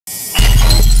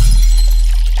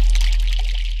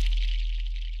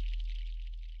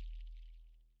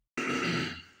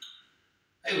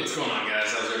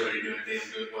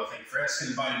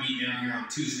asking by me down here on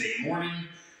Tuesday morning.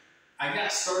 I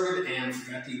got started and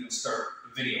forgot to even start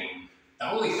videoing. The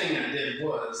only thing I did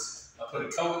was I put a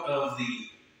coat of the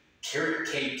carrot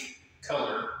cake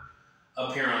color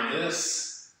up here on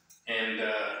this, and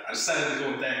I decided to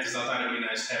go with that because I thought it'd be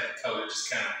nice to have the color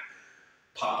just kind of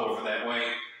pop over that way.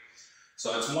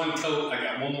 So it's one coat. I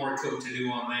got one more coat to do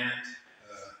on that.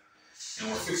 And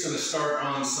we're fixing to start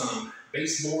on some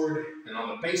baseboard. And on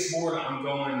the baseboard, I'm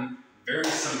going very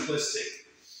simplistic.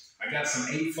 I got some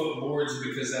 8-foot boards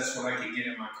because that's what I could get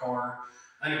in my car.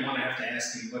 I didn't want to have to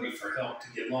ask anybody for help to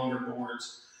get longer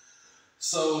boards.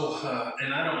 So,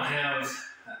 and I don't have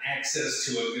access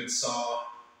to a good saw.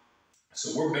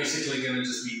 So we're basically going to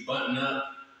just be butting up.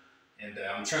 And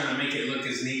I'm trying to make it look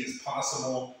as neat as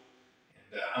possible.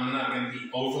 And I'm not going to be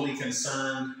overly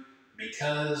concerned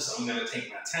because I'm going to take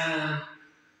my time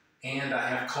and I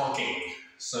have caulking.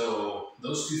 So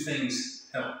those two things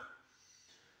help.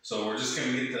 So we're just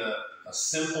going to get a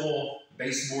simple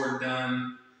baseboard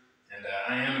done, and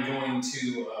I am going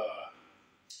to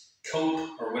coat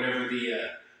or whatever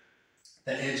the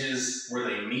edges where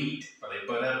they meet or they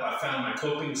butt up. I found my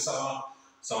coping saw,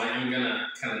 so I am going to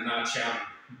kind of notch out,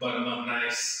 butt them up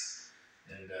nice,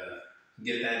 and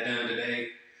get that done today.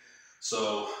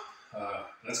 So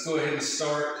let's go ahead and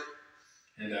start.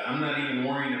 And I'm not even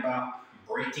worrying about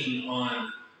breaking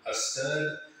on a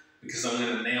stud because I'm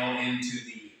going to nail into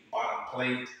the bottom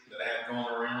plate that I have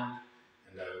going around.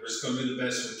 And we're just going to do the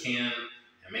best we can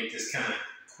and make this kind of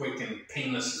quick and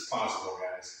painless as possible,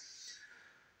 guys.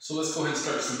 So let's go ahead and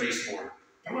start some baseboard.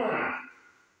 Come on.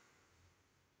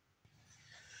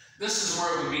 This is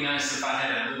where it would be nice if I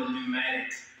had a little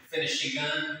pneumatic finishing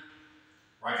gun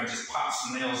where I can just pop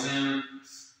some nails in.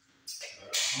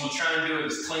 I'm going to try and do it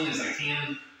as clean as I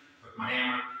can with my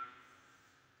hammer.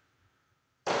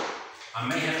 I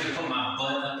may have to put my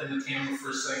butt up in the camera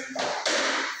for a second.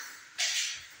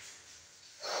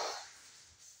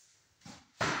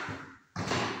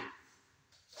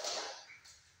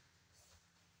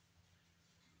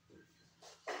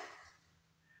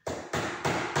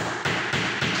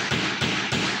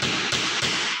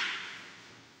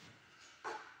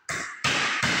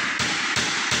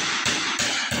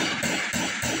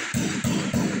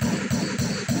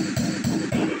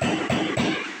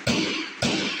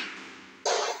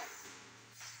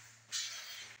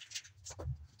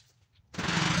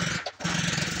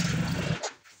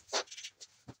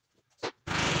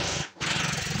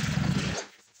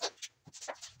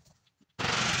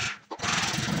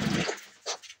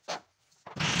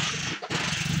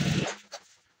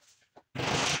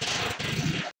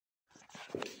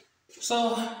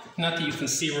 So, not that you can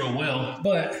see real well,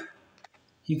 but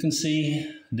you can see,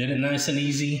 did it nice and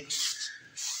easy.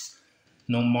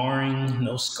 No marring,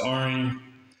 no scarring.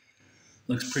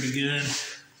 Looks pretty good.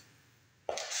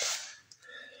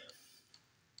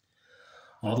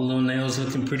 All the little nails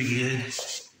looking pretty good.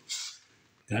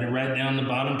 Got it right down the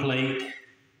bottom plate.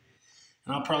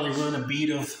 And I'll probably run a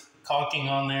bead of caulking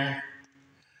on there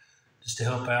just to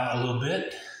help out a little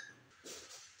bit.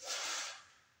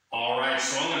 All right,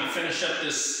 so I'm going to finish up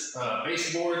this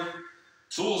baseboard.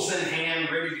 Tools in hand,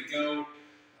 ready to go.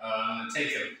 I'm going to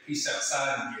take a piece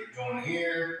outside and get going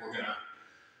here. We're going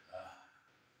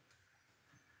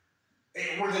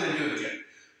to do it again.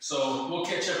 So we'll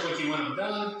catch up with you when I'm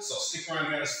done. So stick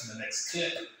around, guys, for the next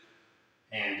clip.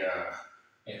 And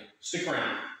yeah, stick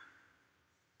around.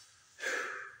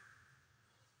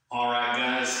 All right,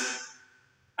 guys.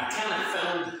 I kind of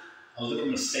found a little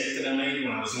mistake that I made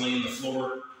when I was laying the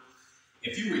floor.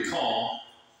 If you recall,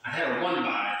 I had a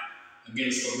 1x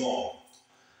against the wall,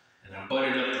 and I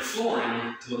butted up the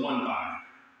flooring to the 1x.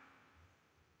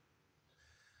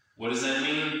 What does that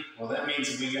mean? Well, that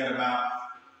means we got about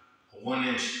a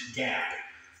 1-inch gap,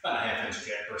 about a 1/2-inch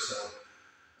gap or so,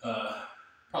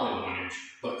 probably 1 inch,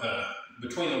 but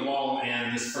between the wall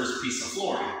and this first piece of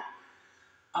flooring.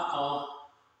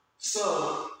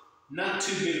 So, not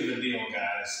too big of a deal,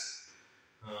 guys.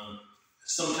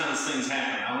 Sometimes things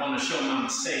happen. I want to show my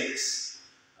mistakes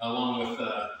along with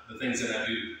the things that I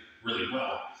do really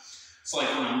well. It's like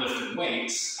when I'm lifting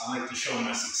weights, I like to show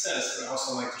my success, but I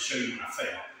also like to show you when I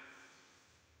fail.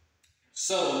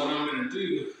 So what I'm going to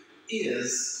do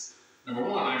is, number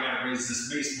one, I got to raise this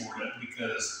baseboard up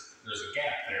because there's a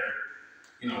gap there,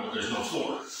 you know, where there's no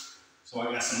floor. So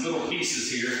I got some little pieces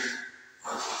here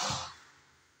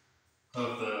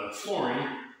of the flooring.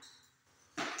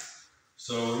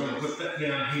 So we're going to put that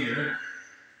down here.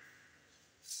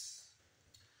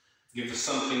 Give us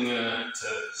something to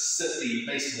sit the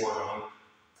baseboard on.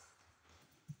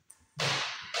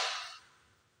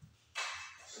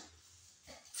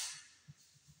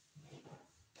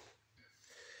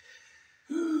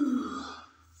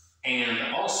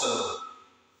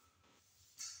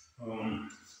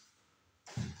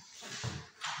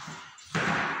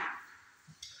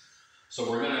 So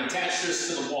we're going to attach this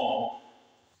to the wall,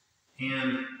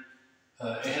 and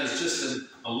it has just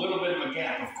a little bit of a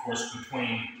gap, of course,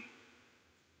 between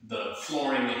the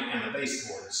flooring and the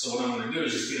baseboard. So what I'm going to do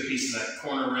is just get a piece of that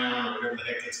corner round, or whatever the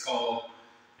heck it's called,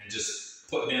 and just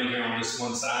put down here on this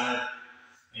one side,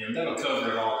 and that'll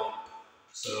cover it all up.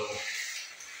 So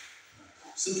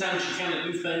sometimes you kind of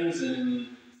do things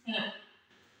and,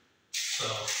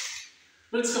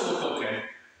 but it's going to look okay.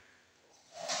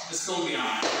 It's going to be all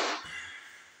right.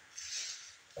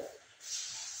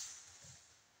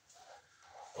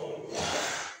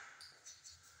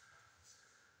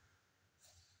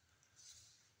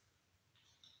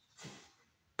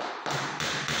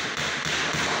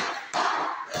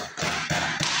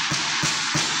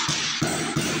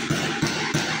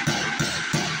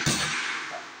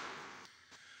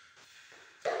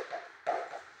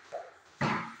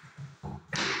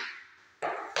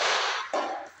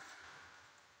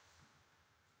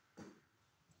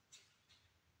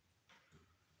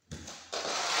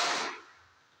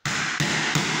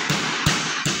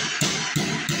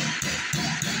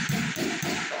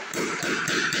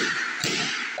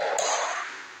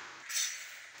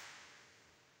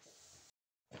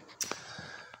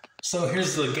 So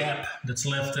here's the gap that's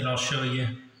left that I'll show you.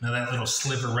 Now that little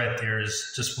sliver right there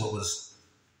is just what was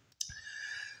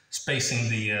spacing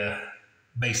the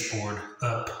baseboard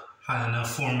up high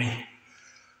enough for me.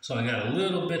 So I got a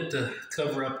little bit to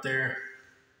cover up there.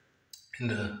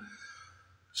 And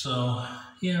so,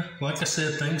 yeah, like I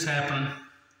said, things happen.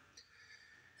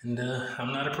 And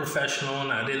I'm not a professional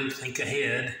and I didn't think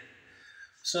ahead.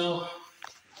 So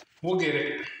we'll get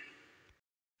it.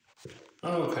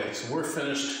 Okay, so we're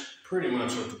finished pretty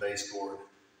much with the baseboard.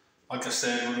 Like I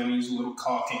said, we're going to use a little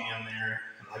caulking in there.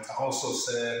 And like I also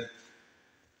said,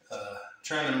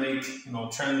 trying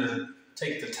to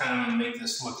take the time and make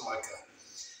this look like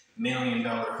a $1 million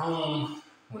home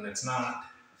when it's not,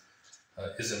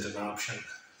 isn't an option.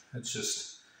 It's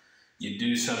just, you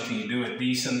do something, you do it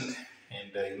decent,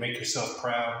 and you make yourself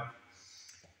proud.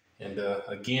 And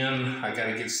again, I got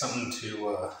to get something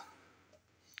to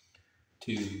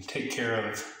take care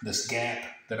of this gap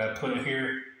that I put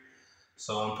here.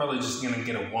 So I'm probably just going to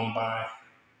get a 1x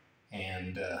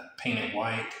and paint it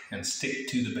white and stick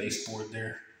to the baseboard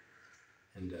there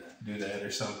and do that or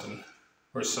something.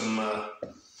 Or some of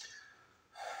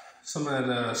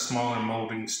that smaller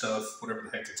molding stuff, whatever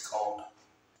the heck it's called.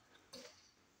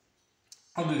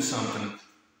 I'll do something.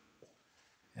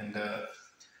 And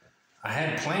I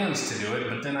had plans to do it,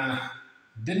 but then I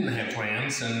didn't have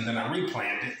plans, and then I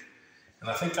replanned it. And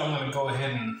I think I'm going to go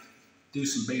ahead and do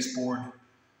some baseboard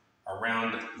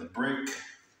around the brick.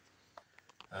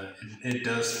 It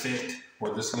does fit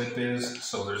where this lip is,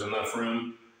 so there's enough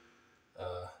room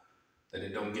that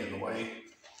it don't get in the way.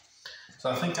 So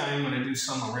I think I am going to do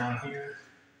some around here.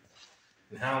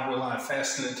 And how will I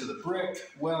fasten it to the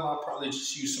brick? Well, I'll probably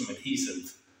just use some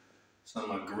adhesive,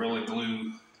 some Gorilla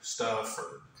Glue stuff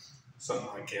or something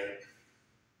like that.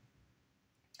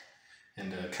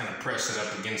 And kind of press it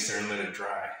up against there and let it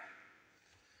dry.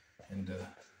 And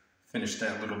finish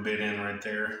that little bit in right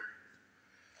there.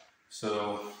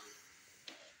 So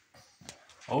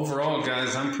overall,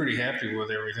 guys, I'm pretty happy with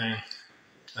everything.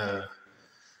 I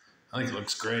think it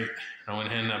looks great. I went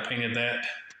ahead and I painted that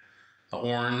the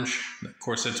orange. Of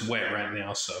course, it's wet right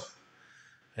now, so.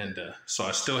 And so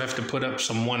I still have to put up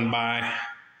some 1x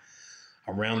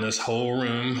around this whole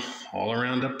room, all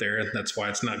around up there. That's why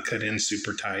it's not cut in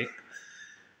super tight.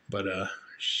 But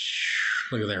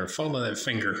look at there, follow that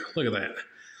finger. Look at that.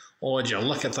 Oh, would you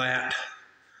look at that?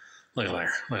 Look at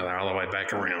there, all the way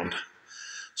back around.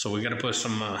 So we got to put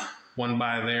some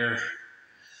 1x there.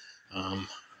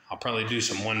 I'll probably do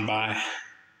some 1x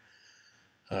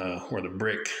where the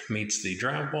brick meets the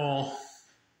drywall.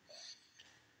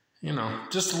 You know,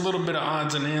 just a little bit of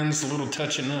odds and ends, a little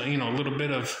touching up, you know, a little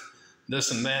bit of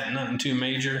this and that, nothing too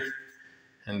major.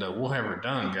 And we'll have her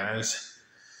done, guys.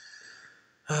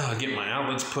 I'll get my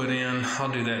outlets put in. I'll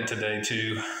do that today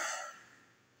too.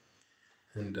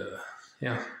 And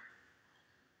yeah.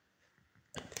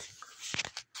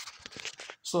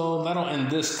 So that'll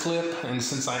end this clip, and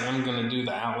since I am going to do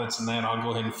the outlets and that, I'll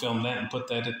go ahead and film that and put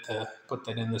that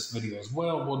in this video as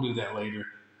well. We'll do that later.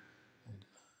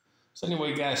 So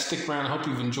anyway, guys, stick around. I hope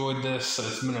you've enjoyed this.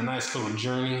 It's been a nice little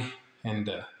journey, and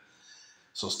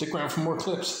so stick around for more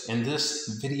clips in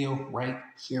this video right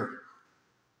here.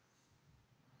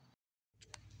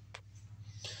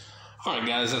 All right,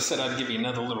 guys, I said I'd give you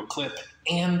another little clip,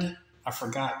 and I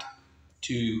forgot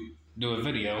to do a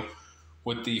video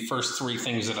with the first 3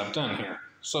 things that I've done here.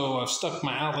 So I've stuck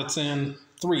my outlets in,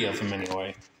 3 of them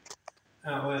anyway.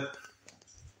 Outlet,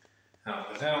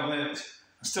 outlet, outlet.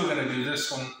 I still got to do this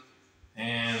one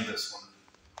and this one.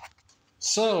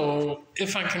 So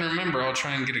if I can remember, I'll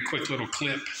try and get a quick little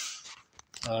clip.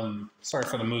 Sorry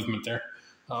for the movement there.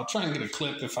 I'll try and get a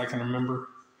clip if I can remember.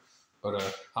 But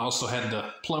I also had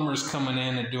the plumbers coming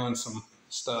in and doing some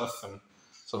stuff, and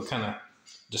so it kind of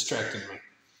distracted me.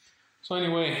 So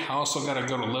anyway, I also got to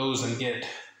go to Lowe's and get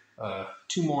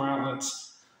 2 more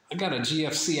outlets. I got a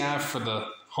GFCI for the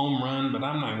home run, but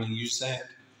I'm not going to use that.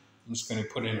 I'm just going to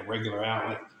put in a regular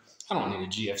outlet. I don't need a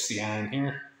GFCI in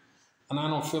here, and I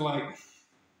don't feel like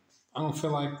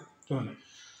doing it.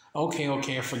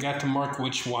 Okay, I forgot to mark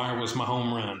which wire was my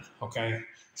home run. Okay,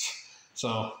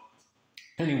 so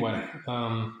anyway,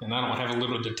 and I don't have a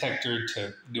little detector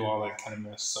to do all that kind of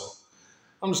mess, so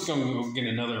I'm just going to go get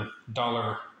another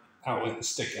 $1 outlet and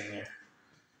stick in there,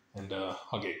 and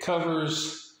I'll get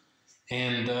covers,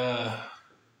 and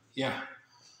yeah.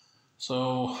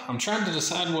 So I'm trying to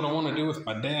decide what I want to do with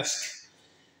my desk.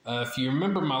 If you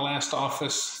remember my last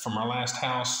office from our last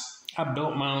house, I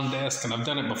built my own desk, and I've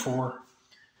done it before.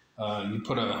 You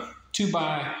put a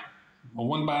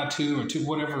 1x2 or 2,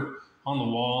 whatever, on the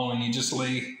wall, and you just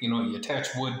lay, you attach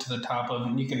wood to the top of it,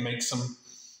 and you can make some,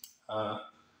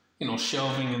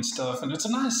 shelving and stuff. And it's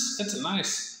a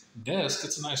nice desk.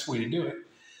 It's a nice way to do it.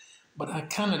 But I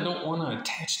kind of don't want to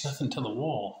attach nothing to the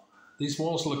wall. These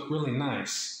walls look really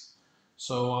nice,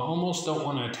 so I almost don't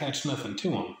want to attach nothing to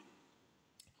them.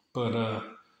 But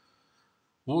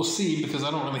we'll see, because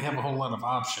I don't really have a whole lot of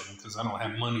option, because I don't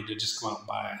have money to just go out and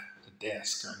buy a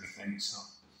desk or anything. So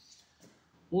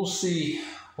we'll see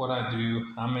what I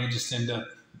do. I may just end up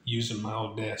using my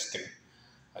old desk and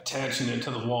attaching it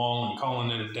to the wall and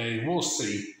calling it a day. We'll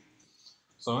see.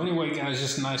 So anyway, guys,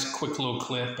 just a nice quick little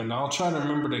clip, and I'll try to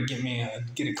remember to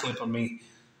get a clip of me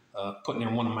putting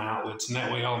in one of my outlets, and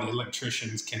that way all the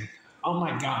electricians can, oh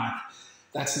my God,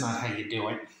 that's not how you do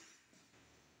it.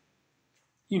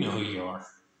 You know who you are.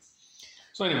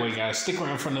 So anyway, guys, stick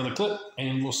around for another clip,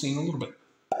 and we'll see you in a little bit.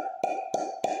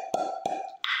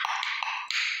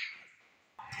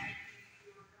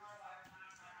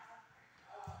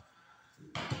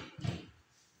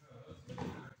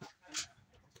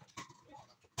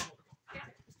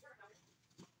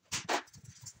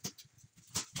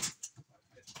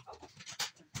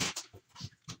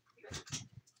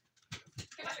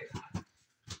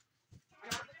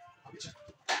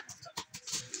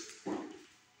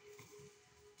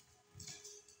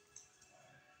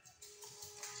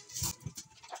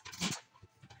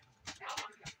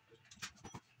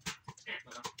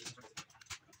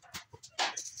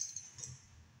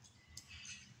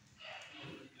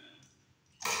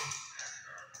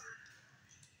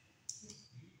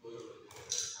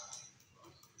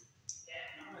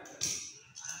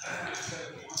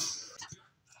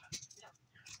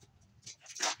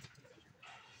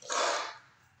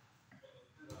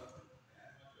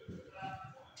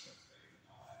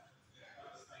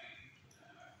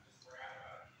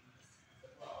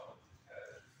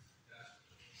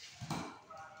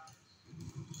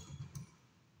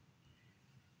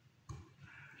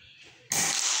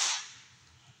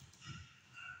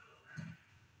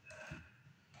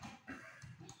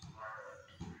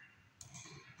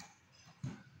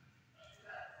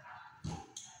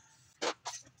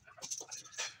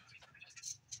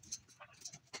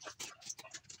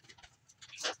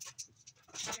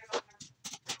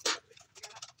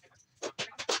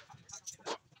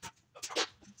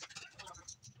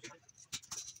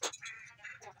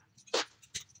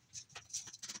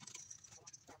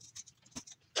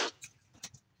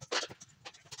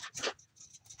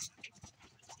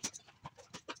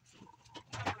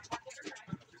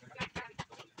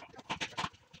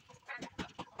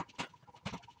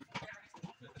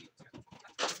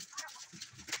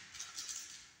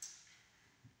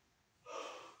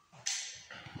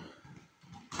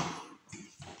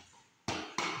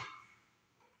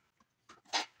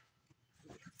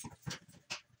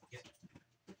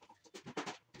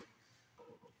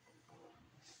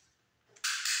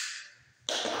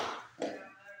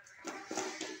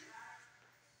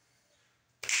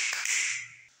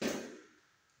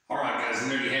 And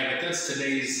there you have it. That's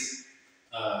today's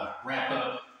wrap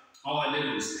up. All I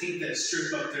did was paint that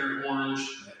strip up there orange,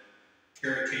 that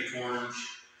carrot cake orange.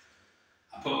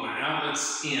 I put my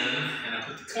outlets in, and I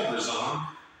put the covers on,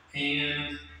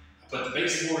 and I put the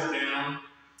baseboard down,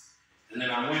 and then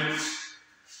I went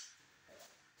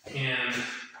and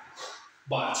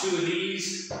bought 2 of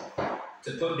these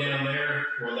to put down there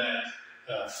where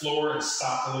that floor is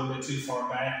stopped a little bit too far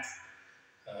back.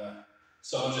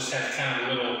 So I'll just have kind of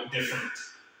a little different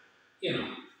you know,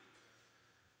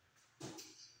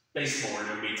 baseboard.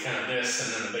 It would be kind of this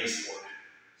and then a baseboard.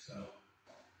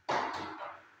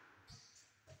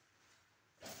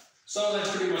 So that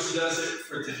pretty much does it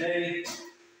for today.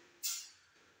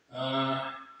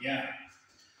 Yeah.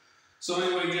 So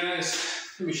anyway, guys,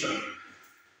 let me show you.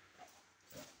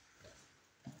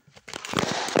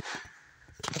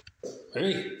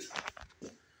 Hey,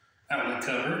 outlet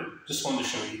cover. Just wanted to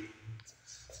show you.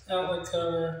 Outlet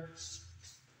cover.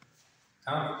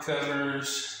 Outlet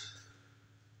covers.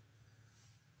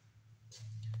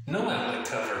 No outlet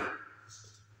cover.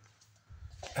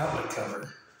 Outlet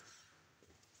cover.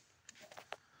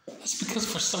 That's because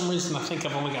for some reason I think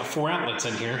I've only got 4 outlets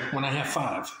in here when I have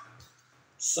 5.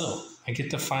 So I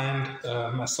get to find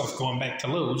myself going back to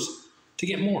Lowe's to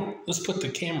get more. Let's put the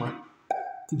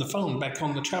phone back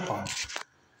on the tripod.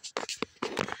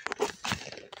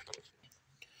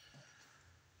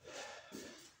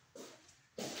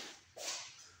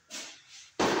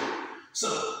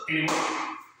 So anyway,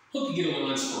 hope you get a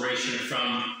little inspiration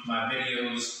from my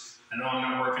videos. I know I'm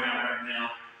not working out right now,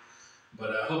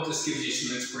 but I hope this gives you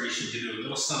some inspiration to do a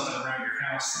little something around your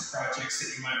house, some projects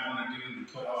that you might want to do and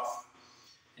put off.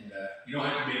 And you don't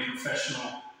have to be a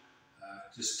professional.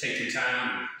 Just take your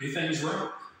time and do things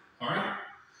right. All right?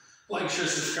 Like, share,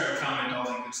 subscribe, comment, all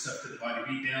that good stuff to the Body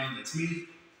Beatdown. That's me,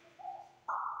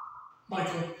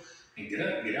 Michael. And get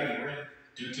up, get out of your way.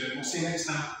 Do it to it. We'll see you next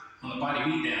time on the Body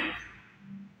Beatdown.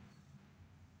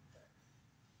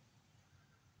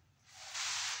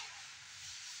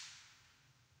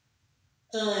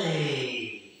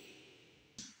 Hey.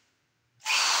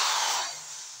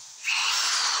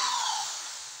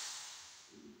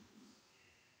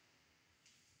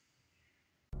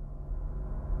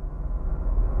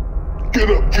 Get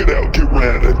up, get out, get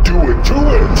ran, and do it to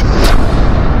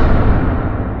it!